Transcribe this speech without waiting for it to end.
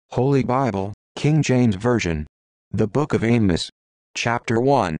Holy Bible, King James Version. The Book of Amos. Chapter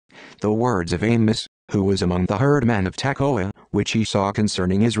 1. The words of Amos, who was among the herdmen of Tekoa, which he saw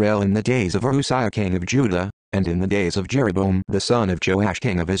concerning Israel in the days of Uzziah king of Judah, and in the days of Jeroboam the son of Joash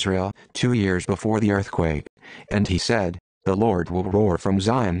king of Israel, 2 years before the earthquake. And he said, The Lord will roar from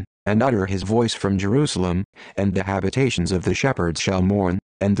Zion, and utter his voice from Jerusalem, and the habitations of the shepherds shall mourn,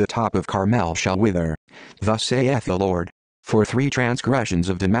 and the top of Carmel shall wither. Thus saith the Lord. For 3 transgressions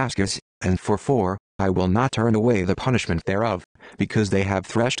of Damascus, and for 4, I will not turn away the punishment thereof, because they have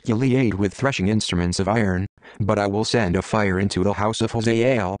threshed Gilead with threshing instruments of iron. But I will send a fire into the house of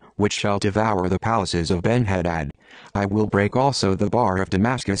Hazael, which shall devour the palaces of Benhadad. I will break also the bar of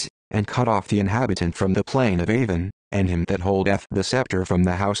Damascus, and cut off the inhabitant from the plain of Avon, and him that holdeth the scepter from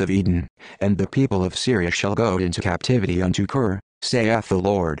the house of Eden. And the people of Syria shall go into captivity unto Kir, saith the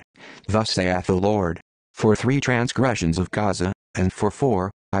Lord. Thus saith the Lord. For 3 transgressions of Gaza, and for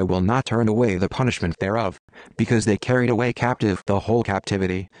 4, I will not turn away the punishment thereof, because they carried away captive the whole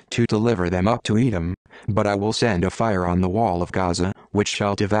captivity, to deliver them up to Edom. But I will send a fire on the wall of Gaza, which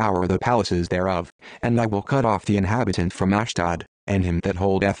shall devour the palaces thereof, and I will cut off the inhabitant from Ashdod, and him that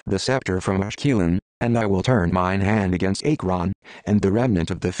holdeth the scepter from Ashkelon, and I will turn mine hand against Ekron, and the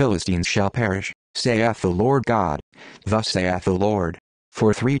remnant of the Philistines shall perish, saith the Lord God. Thus saith the Lord.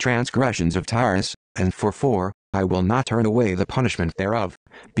 For 3 transgressions of Tyrus, and for 4, I will not turn away the punishment thereof,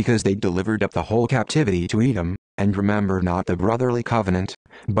 because they delivered up the whole captivity to Edom, and remember not the brotherly covenant.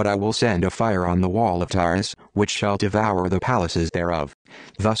 But I will send a fire on the wall of Tyrus, which shall devour the palaces thereof.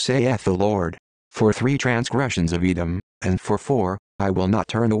 Thus saith the Lord. For 3 transgressions of Edom, and for 4, I will not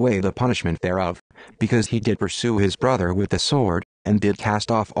turn away the punishment thereof, because he did pursue his brother with the sword, and did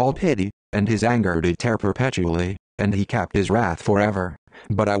cast off all pity, and his anger did tear perpetually, and he kept his wrath forever.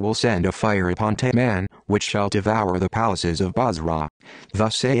 But I will send a fire upon Teman, which shall devour the palaces of Bozrah.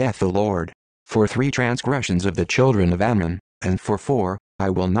 Thus saith the Lord. For 3 transgressions of the children of Ammon, and for 4, I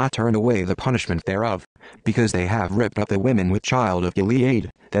will not turn away the punishment thereof, because they have ripped up the women with child of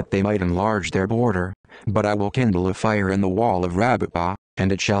Gilead, that they might enlarge their border. But I will kindle a fire in the wall of Rabbah,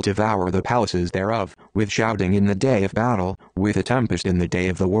 and it shall devour the palaces thereof, with shouting in the day of battle, with a tempest in the day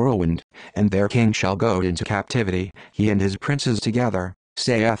of the whirlwind. And their king shall go into captivity, he and his princes together,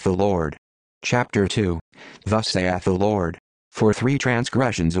 saith the Lord. Chapter 2. Thus saith the Lord. For 3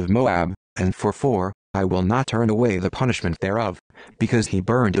 transgressions of Moab, and for 4, I will not turn away the punishment thereof, because he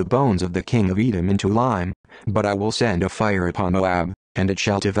burned the bones of the king of Edom into lime. But I will send a fire upon Moab, and it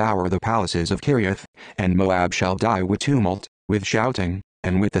shall devour the palaces of Kiriath, and Moab shall die with tumult, with shouting,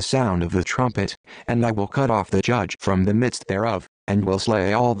 and with the sound of the trumpet. And I will cut off the judge from the midst thereof, and will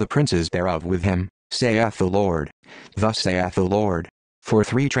slay all the princes thereof with him, saith the Lord. Thus saith the Lord. For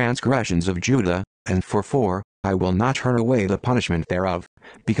 3 transgressions of Judah, and for 4, I will not turn away the punishment thereof,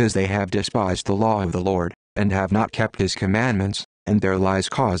 because they have despised the law of the Lord, and have not kept his commandments, and their lies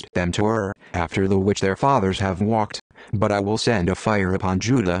caused them to err, after the which their fathers have walked. But I will send a fire upon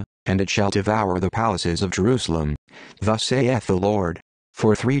Judah, and it shall devour the palaces of Jerusalem. Thus saith the Lord.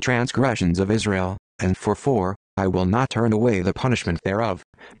 For 3 transgressions of Israel, and for 4, I will not turn away the punishment thereof,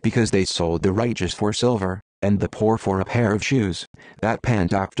 because they sold the righteous for silver, and the poor for a pair of shoes, that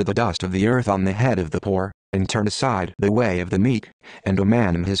pant after the dust of the earth on the head of the poor, and turn aside the way of the meek. And a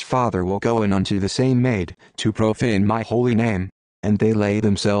man and his father will go in unto the same maid, to profane my holy name. And they lay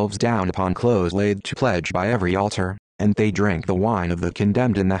themselves down upon clothes laid to pledge by every altar, and they drank the wine of the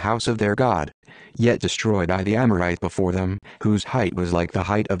condemned in the house of their God. Yet destroyed I the Amorite before them, whose height was like the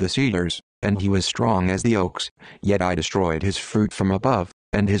height of the cedars, and he was strong as the oaks. Yet I destroyed his fruit from above,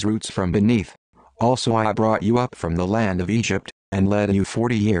 and his roots from beneath. Also I brought you up from the land of Egypt, and led you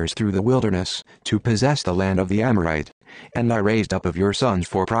 40 years through the wilderness, to possess the land of the Amorite. And I raised up of your sons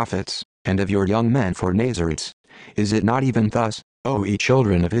for prophets, and of your young men for Nazarites. Is it not even thus, O ye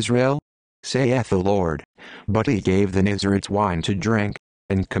children of Israel? Saith the Lord. But he gave the Nazarites wine to drink,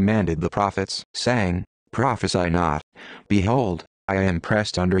 and commanded the prophets, saying, Prophesy not. Behold, I am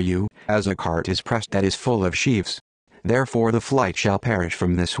pressed under you, as a cart is pressed that is full of sheaves. Therefore the flight shall perish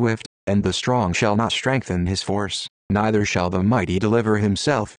from the swift, and the strong shall not strengthen his force, neither shall the mighty deliver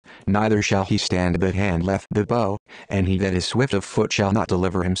himself, neither shall he stand that handleth the bow, and he that is swift of foot shall not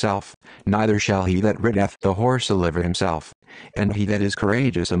deliver himself, neither shall he that rideth the horse deliver himself. And he that is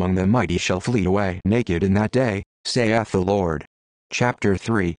courageous among the mighty shall flee away naked in that day, saith the Lord. Chapter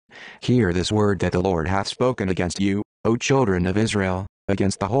 3. Hear this word that the Lord hath spoken against you, O children of Israel,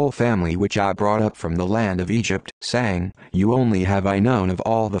 against the whole family which I brought up from the land of Egypt, saying, You only have I known of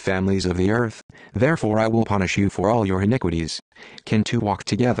all the families of the earth, therefore I will punish you for all your iniquities. Can 2 walk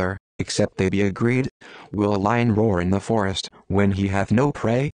together, except they be agreed? Will a lion roar in the forest, when he hath no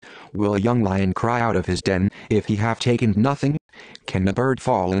prey? Will a young lion cry out of his den, if he have taken nothing? Can a bird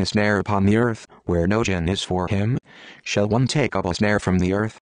fall in a snare upon the earth, where no gin is for him? Shall one take up a snare from the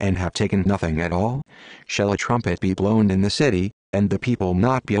earth, and have taken nothing at all? Shall a trumpet be blown in the city, and the people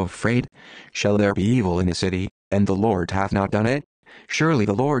not be afraid? Shall there be evil in the city, and the Lord hath not done it? Surely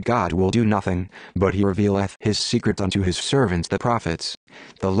the Lord God will do nothing, but he revealeth his secret unto his servants the prophets.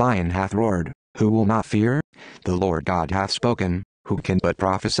 The lion hath roared, who will not fear? The Lord God hath spoken, who can but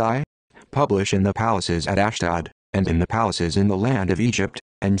prophesy? Publish in the palaces at Ashdod, and in the palaces in the land of Egypt,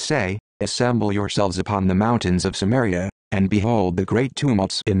 and say, Assemble yourselves upon the mountains of Samaria, and behold the great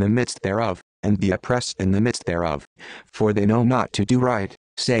tumults in the midst thereof, and the oppressed in the midst thereof. For they know not to do right,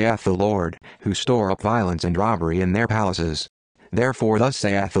 saith the Lord, who store up violence and robbery in their palaces. Therefore thus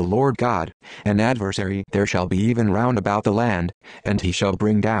saith the Lord God, an adversary there shall be even round about the land, and he shall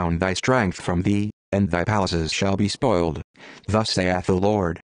bring down thy strength from thee, and thy palaces shall be spoiled. Thus saith the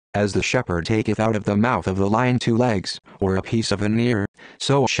Lord, as the shepherd taketh out of the mouth of the lion 2 legs, or a piece of an ear,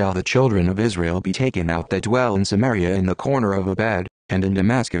 so shall the children of Israel be taken out that dwell in Samaria in the corner of a bed, and in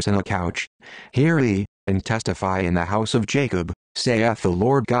Damascus in a couch. Hear ye, and testify in the house of Jacob, saith the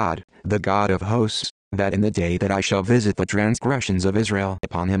Lord God, the God of hosts, that in the day that I shall visit the transgressions of Israel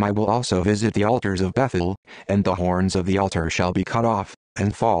upon him I will also visit the altars of Bethel, and the horns of the altar shall be cut off,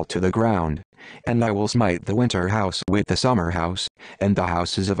 and fall to the ground. And I will smite the winter house with the summer house, and the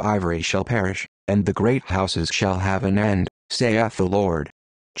houses of ivory shall perish, and the great houses shall have an end, saith the Lord.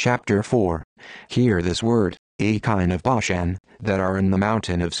 Chapter 4. Hear this word, ye kine of Bashan, that are in the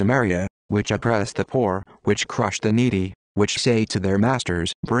mountain of Samaria, which oppress the poor, which crush the needy, which say to their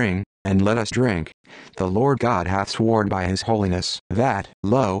masters, Bring, and let us drink. The Lord God hath sworn by his holiness, that,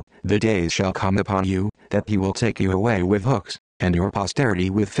 lo, the days shall come upon you, that he will take you away with hooks, and your posterity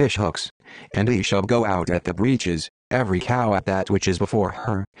with fish hooks. And he shall go out at the breaches, every cow at that which is before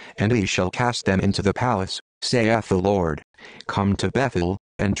her, and he shall cast them into the palace, saith the Lord. Come to Bethel,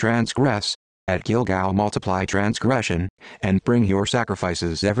 and transgress. At Gilgal multiply transgression, and bring your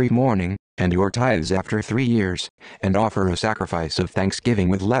sacrifices every morning, and your tithes after 3 years, and offer a sacrifice of thanksgiving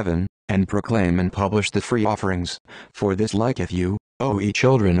with leaven, and proclaim and publish the free offerings. For this liketh you, O ye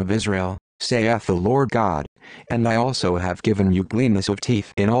children of Israel, saith the Lord God. And I also have given you leanness of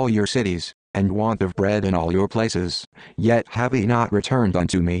teeth in all your cities, and want of bread in all your places. Yet have ye not returned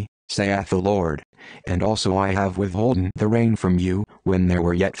unto me, saith the Lord. And also I have withholden the rain from you, when there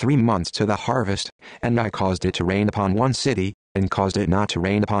were yet 3 months to the harvest, and I caused it to rain upon one city, and caused it not to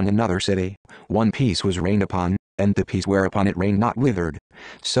rain upon another city. One piece was rained upon, and the piece whereupon it rained not withered.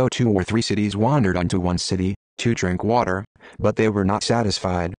 So 2 or 3 cities wandered unto one city, to drink water, but they were not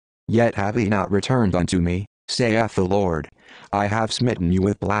satisfied. Yet have ye not returned unto me, saith the Lord. I have smitten you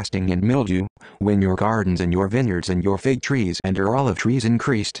with blasting and mildew, when your gardens and your vineyards and your fig trees and your olive trees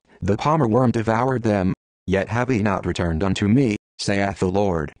increased, the palmer worm devoured them. Yet have ye not returned unto me, saith the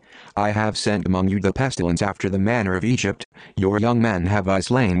Lord. I have sent among you the pestilence after the manner of Egypt. Your young men have I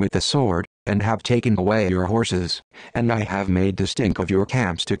slain with the sword, and have taken away your horses, and I have made the stink of your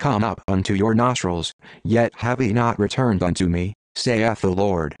camps to come up unto your nostrils. Yet have ye not returned unto me, saith the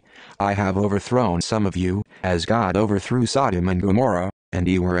Lord. I have overthrown some of you, as God overthrew Sodom and Gomorrah, and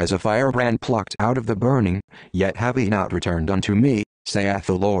ye were as a firebrand plucked out of the burning. Yet have ye not returned unto me, saith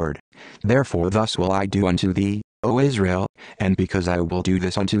the Lord. Therefore thus will I do unto thee, O Israel, and because I will do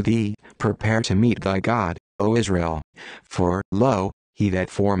this unto thee, prepare to meet thy God, O Israel. For, lo, he that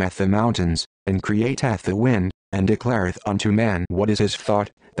formeth the mountains, and createth the wind, and declareth unto man what is his thought,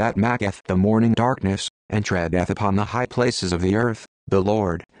 that maketh the morning darkness, and treadeth upon the high places of the earth, the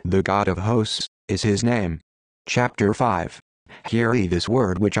Lord, the God of hosts, is his name. Chapter 5. Hear ye this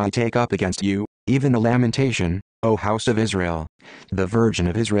word which I take up against you, even a lamentation, O house of Israel. The virgin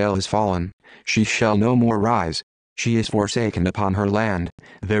of Israel is fallen, she shall no more rise. She is forsaken upon her land,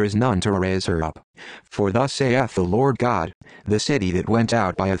 there is none to raise her up. For thus saith the Lord God, the city that went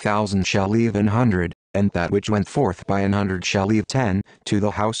out by 1,000 shall leave 100, and that which went forth by 100 shall leave 10, to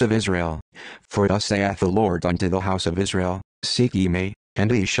the house of Israel. For thus saith the Lord unto the house of Israel, Seek ye me, and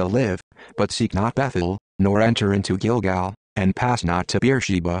ye shall live, but seek not Bethel, nor enter into Gilgal, and pass not to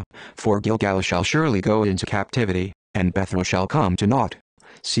Beersheba, for Gilgal shall surely go into captivity, and Bethel shall come to naught.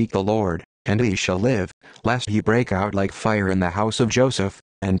 Seek the Lord, and ye shall live, lest he break out like fire in the house of Joseph,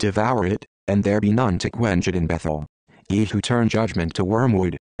 and devour it, and there be none to quench it in Bethel. Ye who turn judgment to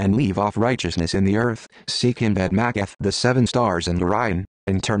wormwood, and leave off righteousness in the earth, seek him that maketh the 7 stars in Orion,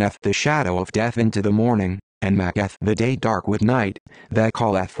 and turneth the shadow of death into the morning, and maketh the day dark with night, that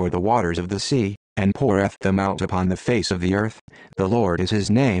calleth for the waters of the sea, and poureth them out upon the face of the earth. The Lord is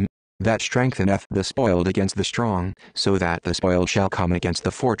his name. that strengtheneth the spoiled against the strong, so that the spoiled shall come against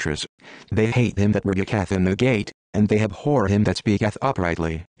the fortress. They hate him that worketh in the gate, and they abhor him that speaketh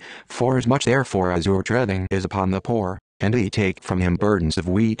uprightly. Forasmuch therefore as your treading is upon the poor, and ye take from him burdens of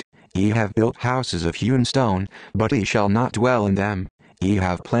wheat, ye have built houses of hewn stone, but ye shall not dwell in them. Ye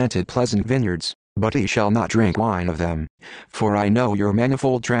have planted pleasant vineyards, but ye shall not drink wine of them. For I know your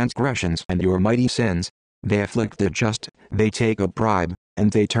manifold transgressions and your mighty sins. They afflict the just, they take a bribe,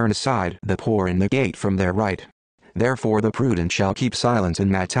 and they turn aside the poor in the gate from their right. Therefore the prudent shall keep silence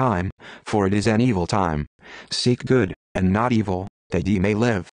in that time, for it is an evil time. Seek good, and not evil, that ye may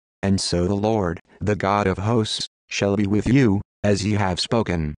live. And so the Lord, the God of hosts, shall be with you, as ye have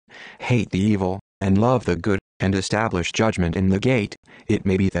spoken. Hate the evil, and love the good, and establish judgment in the gate. It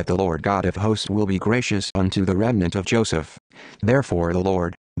may be that the Lord God of hosts will be gracious unto the remnant of Joseph. Therefore the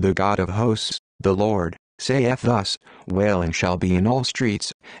Lord, the God of hosts, the Lord, saith thus, wailing shall be in all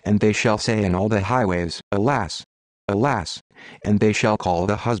streets, and they shall say in all the highways, Alas! Alas! And they shall call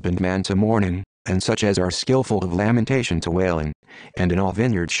the husbandman to mourning, and such as are skillful of lamentation to wailing. And in all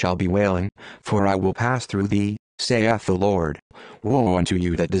vineyards shall be wailing, for I will pass through thee, saith the Lord. Woe unto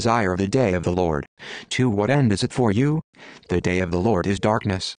you that desire the day of the Lord! To what end is it for you? The day of the Lord is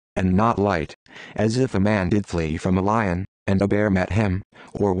darkness, and not light. As if a man did flee from a lion, and a bear met him,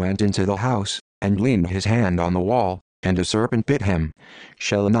 or went into the house, and leaned his hand on the wall, and a serpent bit him.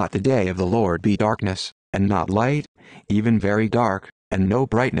 Shall not the day of the Lord be darkness, and not light, even very dark, and no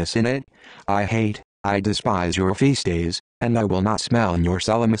brightness in it? I despise your feast days, and I will not smell in your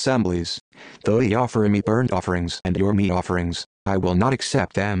solemn assemblies. Though ye offer me burnt offerings and your meat offerings, I will not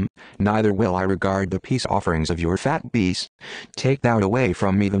accept them, neither will I regard the peace offerings of your fat beasts. Take thou away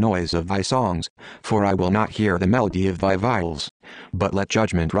from me the noise of thy songs, for I will not hear the melody of thy viols. But let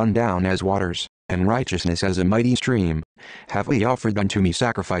judgment run down as waters, and righteousness as a mighty stream. Have ye offered unto me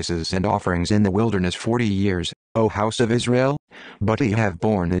sacrifices and offerings in the wilderness 40 years, O house of Israel? But ye have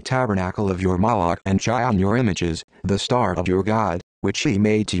borne the tabernacle of your Moloch and Chion your images, the star of your God, which ye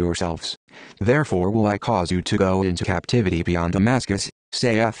made to yourselves. Therefore will I cause you to go into captivity beyond Damascus,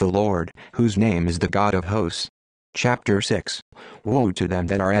 saith the Lord, whose name is the God of hosts. Chapter 6. Woe to them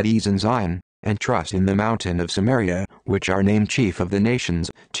that are at ease in Zion, and trust in the mountain of Samaria, which are named chief of the nations,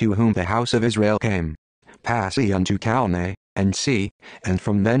 to whom the house of Israel came. Pass ye unto Calneh, and see, and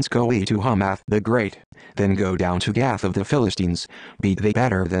from thence go ye to Hamath the great. Then go down to Gath of the Philistines. Be they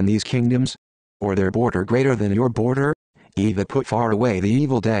better than these kingdoms? Or their border greater than your border? Ye that put far away the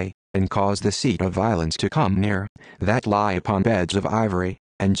evil day, and cause the seat of violence to come near, that lie upon beds of ivory,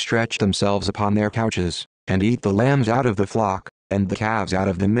 and stretch themselves upon their couches, and eat the lambs out of the flock, and the calves out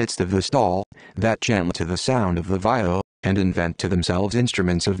of the midst of the stall, that chant to the sound of the viol, and invent to themselves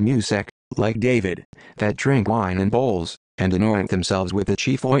instruments of music, like David, that drink wine in bowls, and anoint themselves with the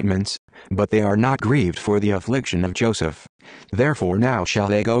chief ointments, but they are not grieved for the affliction of Joseph. Therefore now shall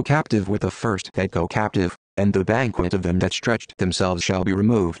they go captive with the first that go captive, and the banquet of them that stretched themselves shall be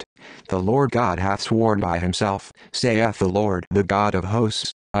removed. The Lord God hath sworn by himself, saith the Lord the God of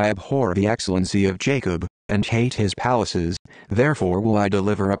hosts, I abhor the excellency of Jacob, and hate his palaces. Therefore will I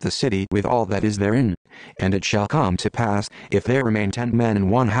deliver up the city with all that is therein. And it shall come to pass, if there remain 10 men in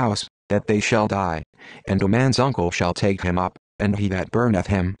one house, that they shall die. And a man's uncle shall take him up, and he that burneth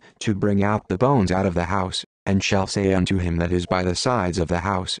him, to bring out the bones out of the house, and shall say unto him that is by the sides of the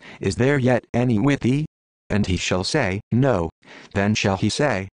house, Is there yet any with thee? And he shall say, No. Then shall he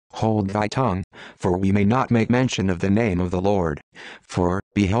say, Hold thy tongue, for we may not make mention of the name of the Lord. For,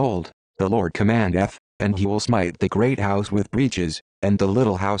 behold, the Lord commandeth, and he will smite the great house with breaches, and the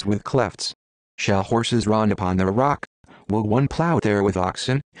little house with clefts. Shall horses run upon the rock? Will one plow there with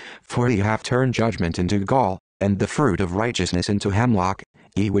oxen? For ye have turned judgment into gall, and the fruit of righteousness into hemlock,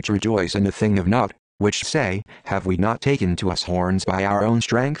 ye which rejoice in the thing of naught, which say, Have we not taken to us horns by our own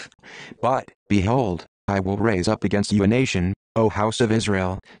strength? But, behold, I will raise up against you a nation, O house of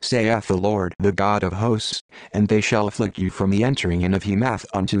Israel, saith the Lord the God of hosts, and they shall afflict you from the entering in of Hamath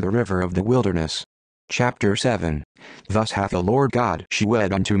unto the river of the wilderness. Chapter 7. Thus hath the Lord God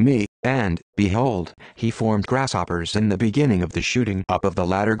shewed unto me, and, behold, he formed grasshoppers in the beginning of the shooting up of the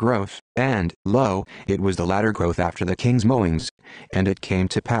latter growth, and, lo, it was the latter growth after the king's mowings. And it came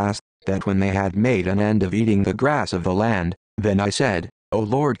to pass, that when they had made an end of eating the grass of the land, then I said, O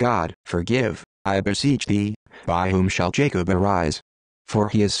Lord God, forgive, I beseech thee, by whom shall Jacob arise? For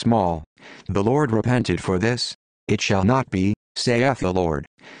he is small. The Lord repented for this. It shall not be, saith the Lord.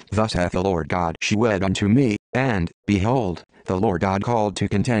 Thus hath the Lord God shewed unto me, and, behold, the Lord God called to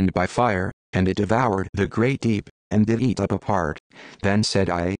contend by fire, and it devoured the great deep, and did eat up a part. Then said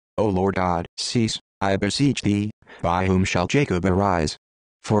I, O Lord God, cease, I beseech thee, by whom shall Jacob arise?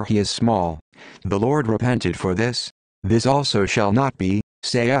 for he is small. The Lord repented for this. This also shall not be,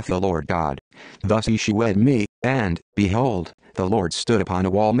 saith the Lord God. Thus he shewed me, and, behold, the Lord stood upon a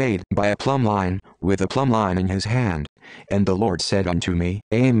wall made by a plumb line, with a plumb line in his hand. And the Lord said unto me,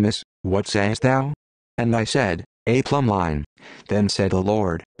 Amos, what sayest thou? And I said, A plumb line. Then said the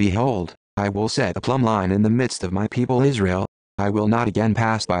Lord, Behold, I will set a plumb line in the midst of my people Israel. I will not again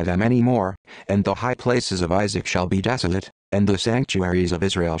pass by them any more, and the high places of Isaac shall be desolate, and the sanctuaries of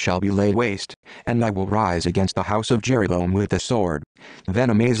Israel shall be laid waste, and I will rise against the house of Jeroboam with the sword. Then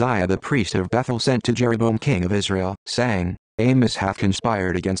Amaziah the priest of Bethel sent to Jeroboam king of Israel, saying, Amos hath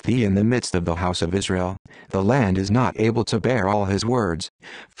conspired against thee in the midst of the house of Israel. The land is not able to bear all his words.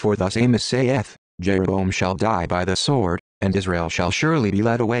 For thus Amos saith, Jeroboam shall die by the sword, and Israel shall surely be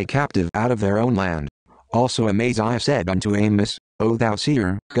led away captive out of their own land. Also Amaziah said unto Amos, O thou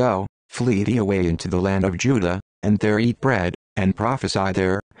seer, go, flee thee away into the land of Judah, and there eat bread, and prophesy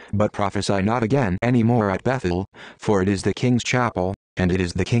there, but prophesy not again any more at Bethel, for it is the king's chapel, and it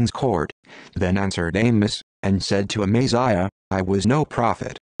is the king's court. Then answered Amos, and said to Amaziah, I was no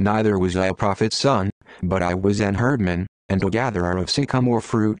prophet, neither was I a prophet's son, but I was an herdman, and a gatherer of sycamore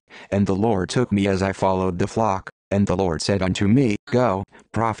fruit, and the Lord took me as I followed the flock, and the Lord said unto me, Go,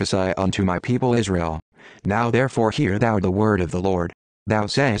 prophesy unto my people Israel. Now therefore hear thou the word of the Lord. Thou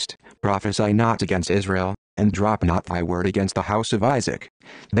sayest, Prophesy not against Israel, and drop not thy word against the house of Isaac.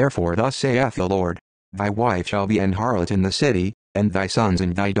 Therefore thus saith the Lord, Thy wife shall be an harlot in the city, and thy sons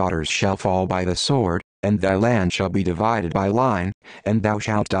and thy daughters shall fall by the sword, and thy land shall be divided by line, and thou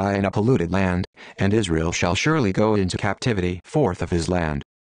shalt die in a polluted land, and Israel shall surely go into captivity forth of his land.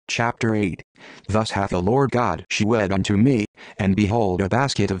 Chapter 8. Thus hath the Lord God shewed unto me, and behold a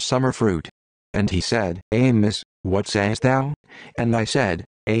basket of summer fruit. And he said, Amos, what sayest thou? And I said,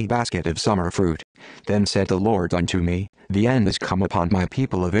 A basket of summer fruit. Then said the Lord unto me, The end is come upon my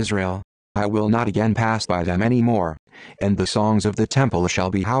people of Israel. I will not again pass by them any more. And the songs of the temple shall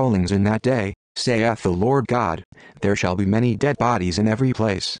be howlings in that day, saith the Lord God. There shall be many dead bodies in every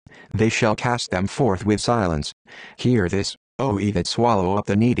place. They shall cast them forth with silence. Hear this, O ye that swallow up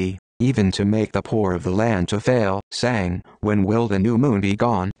the needy, even to make the poor of the land to fail, saying, When will the new moon be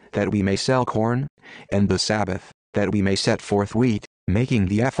gone, that we may sell corn? And the Sabbath, that we may set forth wheat, making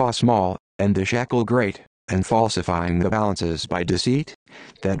the ephah small, and the shekel great, and falsifying the balances by deceit?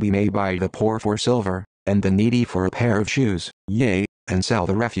 That we may buy the poor for silver, and the needy for a pair of shoes, yea, and sell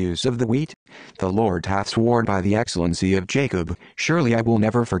the refuse of the wheat? The Lord hath sworn by the excellency of Jacob, surely I will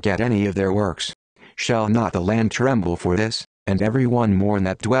never forget any of their works. Shall not the land tremble for this, and every one mourn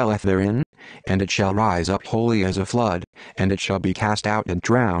that dwelleth therein? And it shall rise up wholly as a flood, and it shall be cast out and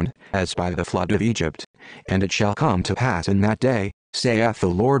drowned, as by the flood of Egypt. And it shall come to pass in that day, saith the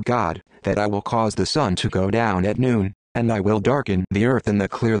Lord God, that I will cause the sun to go down at noon, and I will darken the earth in the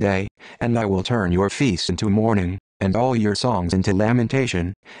clear day, and I will turn your feasts into mourning, and all your songs into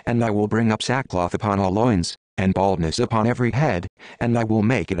lamentation, and I will bring up sackcloth upon all loins, and baldness upon every head, and I will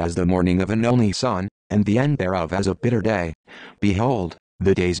make it as the morning of an only son, and the end thereof as a bitter day. Behold,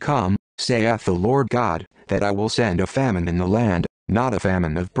 the days come, saith the Lord God, that I will send a famine in the land, not a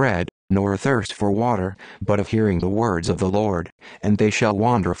famine of bread, nor a thirst for water, but of hearing the words of the Lord. And they shall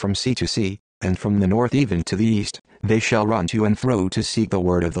wander from sea to sea, and from the north even to the east. They shall run to and fro to seek the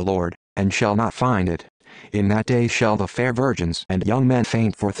word of the Lord, and shall not find it. In that day shall the fair virgins and young men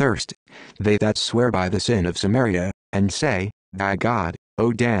faint for thirst. They that swear by the sin of Samaria, and say, Thy God,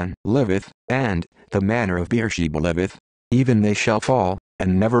 O Dan, liveth, and the manor of Beersheba liveth, even they shall fall,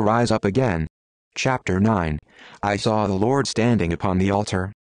 and never rise up again. Chapter 9. I saw the Lord standing upon the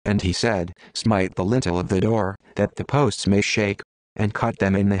altar. And he said, Smite the lintel of the door, that the posts may shake, and cut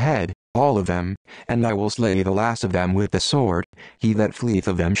them in the head, all of them, and I will slay the last of them with the sword. He that fleeth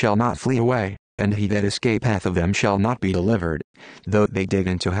of them shall not flee away, and he that escapeth of them shall not be delivered. Though they dig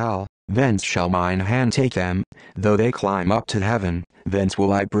into hell, thence shall mine hand take them. Though they climb up to heaven, thence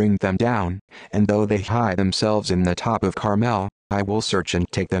will I bring them down. And though they hide themselves in the top of Carmel, I will search and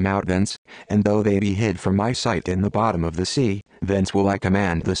take them out thence. And though they be hid from my sight in the bottom of the sea, thence will I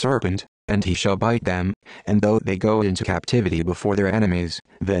command the serpent, and he shall bite them. And though they go into captivity before their enemies,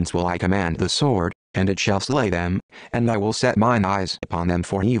 thence will I command the sword, and it shall slay them. And I will set mine eyes upon them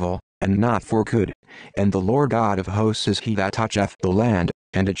for evil, and not for good. And the Lord God of hosts is he that toucheth the land,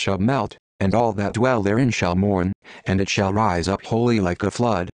 and it shall melt, and all that dwell therein shall mourn, and it shall rise up wholly like a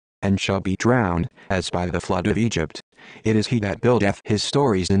flood, and shall be drowned, as by the flood of Egypt. It is he that buildeth his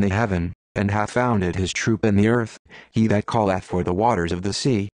stories in the heaven, and hath founded his troop in the earth, he that calleth for the waters of the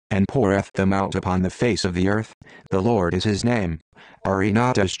sea, and poureth them out upon the face of the earth. The Lord is his name. Are ye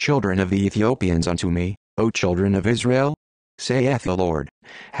not as children of the Ethiopians unto me, O children of Israel? Saith the Lord.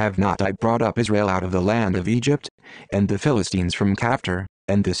 Have not I brought up Israel out of the land of Egypt, and the Philistines from Caphtor,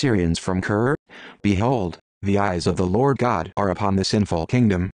 and the Syrians from Kir? Behold, the eyes of the Lord God are upon the sinful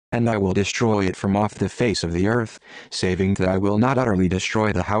kingdom, and I will destroy it from off the face of the earth, saving that I will not utterly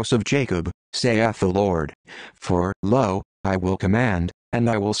destroy the house of Jacob, saith the Lord. For, lo, I will command, and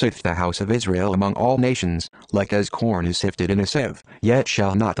I will sift the house of Israel among all nations, like as corn is sifted in a sieve, yet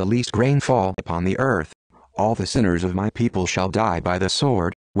shall not the least grain fall upon the earth. All the sinners of my people shall die by the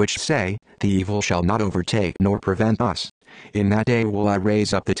sword, which say, the evil shall not overtake nor prevent us. In that day will I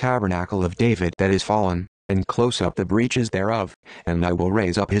raise up the tabernacle of David that is fallen, and close up the breaches thereof, and I will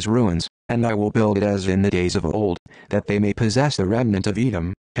raise up his ruins, and I will build it as in the days of old, that they may possess the remnant of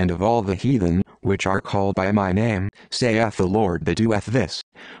Edom, and of all the heathen, which are called by my name, saith the Lord that doeth this.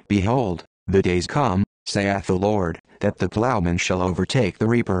 Behold, the days come, saith the Lord, that the plowman shall overtake the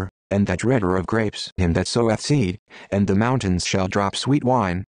reaper, and that redder of grapes him that soweth seed, and the mountains shall drop sweet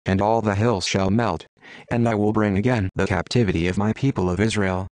wine, and all the hills shall melt. And I will bring again the captivity of my people of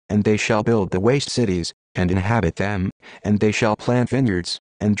Israel, and they shall build the waste cities, and inhabit them, and they shall plant vineyards,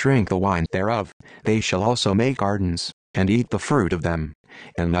 and drink the wine thereof. They shall also make gardens, and eat the fruit of them.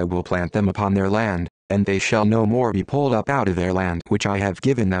 And I will plant them upon their land, and they shall no more be pulled up out of their land which I have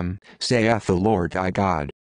given them, saith the Lord thy God.